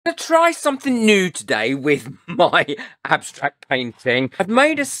try something new today with my abstract painting. I've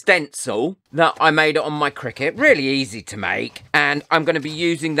made a stencil that I made on my Cricut, really easy to make, and I'm going to be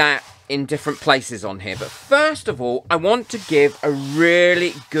using that in different places on here. But first of all, I want to give a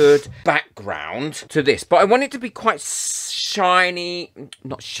really good background to this, but I want it to be quite shiny,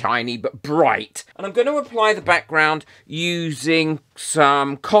 not shiny, but bright. And I'm going to apply the background using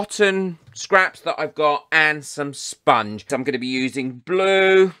some cotton scraps that I've got and some sponge. So I'm going to be using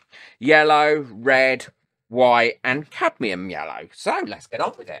blue, yellow, red, white and cadmium yellow. So let's get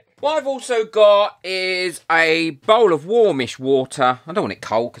on with it. What I've also got is a bowl of warmish water. I don't want it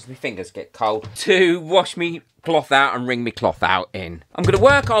cold because my fingers get cold. To wash me cloth out and wring me cloth out in. I'm going to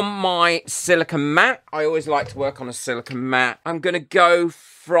work on my silicone mat. I always like to work on a silicone mat. I'm going to go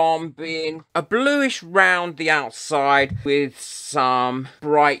from being a bluish round the outside with some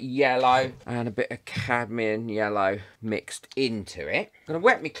bright yellow and a bit of cadmium yellow mixed into it. I'm going to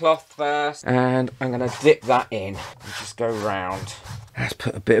wet my cloth first and I'm going to dip that in and just go round. Let's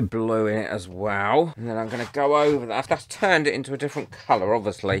put a bit of blue in it as well. And then I'm going to go over that. That's turned it into a different colour,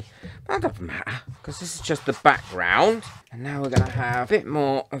 obviously. That doesn't matter, because this is just the background. And now we're going to have a bit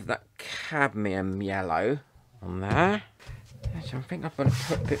more of that cadmium yellow on there. So I think I'm going to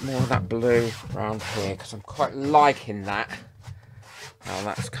put a bit more of that blue around here, because I'm quite liking that, how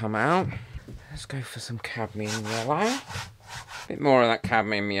that's come out. Let's go for some cadmium yellow. A bit more of that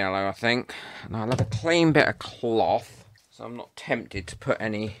cadmium yellow, I think. And I'll have a clean bit of cloth, so I'm not tempted to put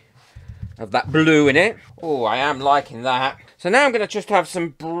any of that blue in it. Oh, I am liking that. So now I'm going to just have some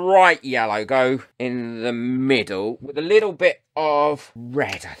bright yellow go in the middle with a little bit of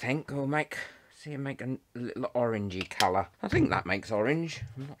red, I think. We'll make a little orangey colour. I think that makes orange.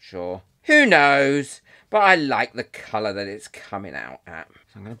 I'm not sure. Who knows? But I like the colour that it's coming out at.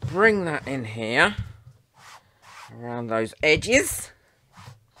 So I'm going to bring that in here around those edges.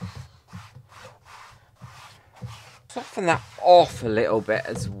 Soften that off a little bit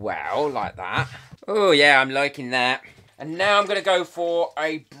as well, like that. Oh yeah, I'm liking that. And now I'm going to go for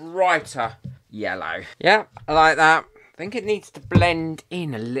a brighter yellow. Yeah, I like that. I think it needs to blend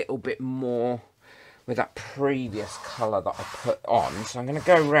in a little bit more with that previous colour that I put on. So I'm going to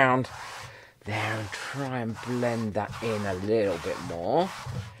go round there and try and blend that in a little bit more.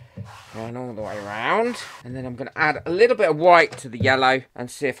 Going all the way around. And then I'm going to add a little bit of white to the yellow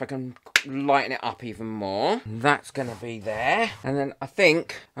and see if I can lighten it up even more. That's going to be there. And then I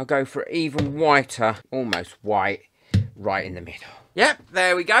think I'll go for even whiter, almost white, right in the middle. Yep,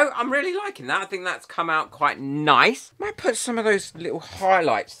 there we go. I'm really liking that. I think that's come out quite nice. Might put some of those little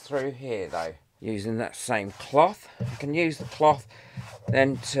highlights through here though, using that same cloth. I can use the cloth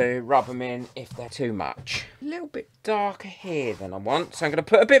then to rub them in if they're too much. A little bit darker here than I want, so I'm going to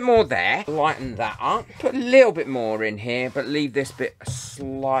put a bit more there, lighten that up, put a little bit more in here, but leave this bit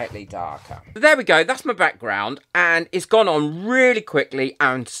slightly darker. So there we go, that's my background, and it's gone on really quickly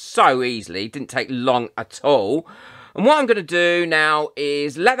and so easily, didn't take long at all. And what I'm going to do now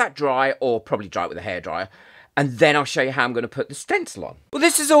is let that dry, or probably dry it with a hairdryer, and then I'll show you how I'm going to put the stencil on. Well,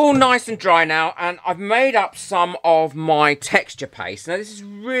 this is all nice and dry now, and I've made up some of my texture paste. Now, this is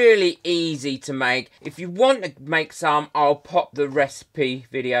really easy to make. If you want to make some, I'll pop the recipe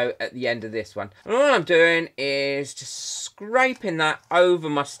video at the end of this one. And all I'm doing is just scraping that over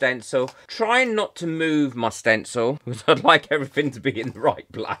my stencil, trying not to move my stencil, because I'd like everything to be in the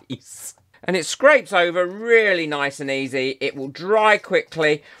right place. And it scrapes over really nice and easy. It will dry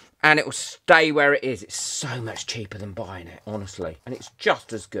quickly, and it will stay where it is. It's so much cheaper than buying it, honestly. And it's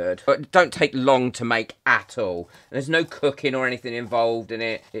just as good. But it don't take long to make at all. And there's no cooking or anything involved in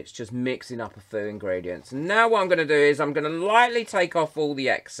it. It's just mixing up a few ingredients. And now what I'm going to do is I'm going to lightly take off all the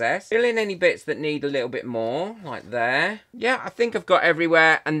excess. Fill in any bits that need a little bit more, like there. Yeah, I think I've got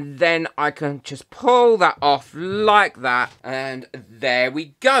everywhere. And then I can just pull that off like that. And there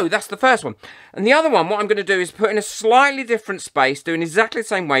we go. That's the first one. And the other one, what I'm going to do is put in a slightly different space, doing exactly the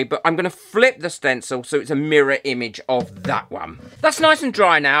same way, but I'm going to flip the stencil so it's a mirror image of that one. That's nice and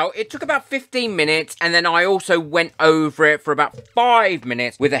dry now. It took about 15 minutes, and then I also went over it for about 5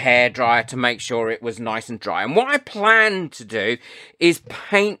 minutes with a hairdryer to make sure it was nice and dry. And what I plan to do is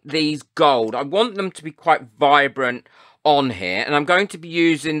paint these gold. I want them to be quite vibrant on here, and I'm going to be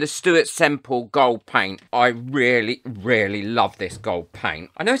using the Stuart Semple gold paint. I really, really love this gold paint.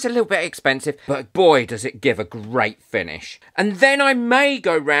 I know it's a little bit expensive, but boy, does it give a great finish. And then I may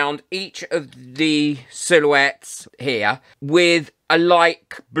go round each of the silhouettes here with a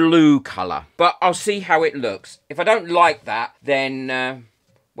light blue colour, but I'll see how it looks. If I don't like that, then,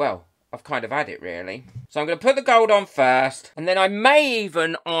 well, I've kind of had it, really. So I'm going to put the gold on first, and then I may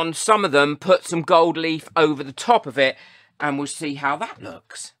even, on some of them, put some gold leaf over the top of it, and we'll see how that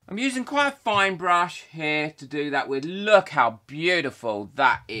looks. I'm using quite a fine brush here to do that with. Look how beautiful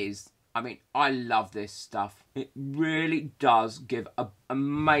that is. I mean, I love this stuff. It really does give an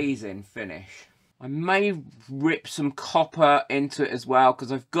amazing finish. I may rip some copper into it as well,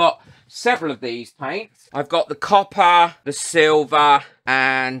 because I've got several of these paints. I've got the copper, the silver,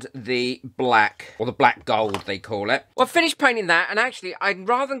 and the black, or the black gold they call it. Well, I finished painting that, and actually,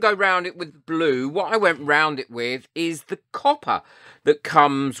 rather than go round it with blue, what I went round it with is the copper that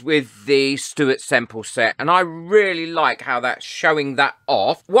comes with the Stuart Semple set, and I really like how that's showing that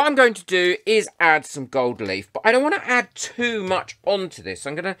off. What I'm going to do is add some gold leaf, but I don't want to add too much onto this.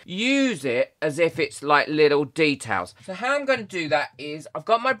 I'm going to use it as if it's like little details. So how I'm going to do that is, I've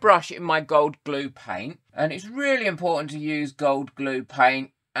got my brush in my gold glue paint, and it's really important to use gold glue paint,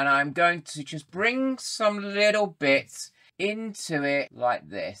 and I'm going to just bring some little bits into it like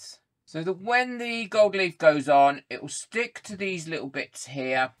this, so that when the gold leaf goes on, it will stick to these little bits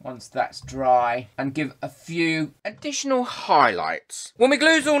here once that's dry, and give a few additional highlights. Well, my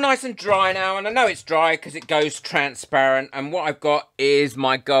glue's all nice and dry now, and I know it's dry because it goes transparent, and what I've got is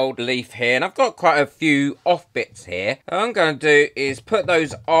my gold leaf here, and I've got quite a few off bits here. What I'm going to do is put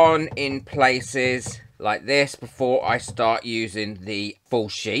those on in places like this before I start using the full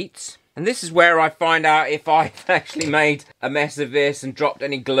sheets. And this is where I find out if I've actually made a mess of this and dropped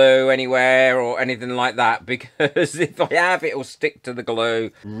any glue anywhere or anything like that, because if I have, it'll stick to the glue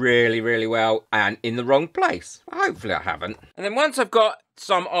really, really well and in the wrong place. Hopefully I haven't. And then once I've got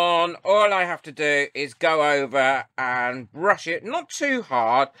some on, all I have to do is go over and brush it, not too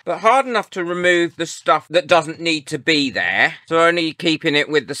hard, but hard enough to remove the stuff that doesn't need to be there. So only keeping it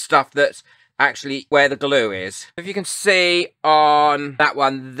with the stuff that's actually where the glue is. If you can see on that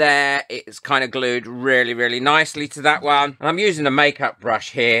one there, it's kind of glued really, really nicely to that one. And I'm using a makeup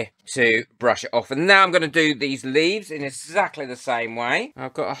brush here to brush it off. And now I'm going to do these leaves in exactly the same way.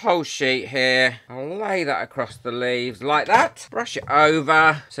 I've got a whole sheet here. I'll lay that across the leaves like that. Brush it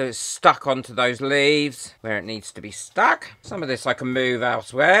over so it's stuck onto those leaves where it needs to be stuck. Some of this I can move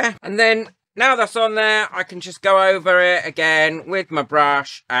elsewhere. And then now that's on there, I can just go over it again with my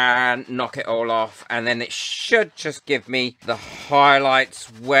brush and knock it all off. And then it should just give me the highlights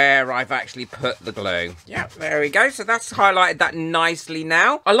where I've actually put the glue. Yeah, there we go. So that's highlighted that nicely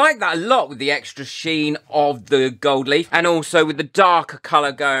now. I like that a lot with the extra sheen of the gold leaf and also with the darker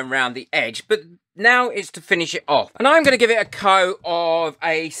colour going around the edge. But now it's to finish it off. And I'm going to give it a coat of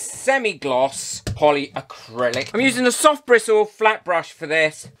a semi-gloss polyacrylic. I'm using a soft bristle flat brush for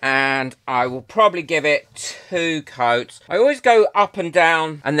this, and I will probably give it 2 coats. I always go up and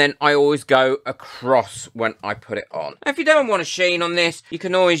down, and then I always go across when I put it on. Now, if you don't want a sheen on this, you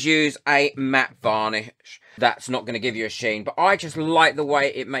can always use a matte varnish. That's not going to give you a sheen, but I just like the way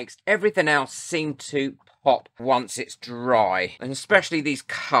it makes everything else seem to pop once it's dry, and especially these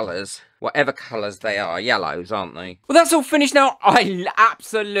colours, whatever colours they are, yellows, aren't they? Well, that's all finished now. I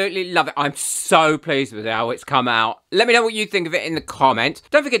absolutely love it. I'm so pleased with how it's come out. Let me know what you think of it in the comments.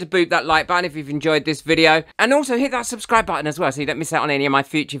 Don't forget to boot that like button if you've enjoyed this video, and also hit that subscribe button as well so you don't miss out on any of my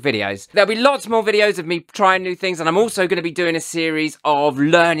future videos. There'll be lots more videos of me trying new things, and I'm also going to be doing a series of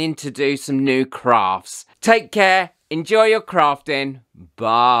learning to do some new crafts. Take care, enjoy your crafting,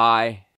 bye.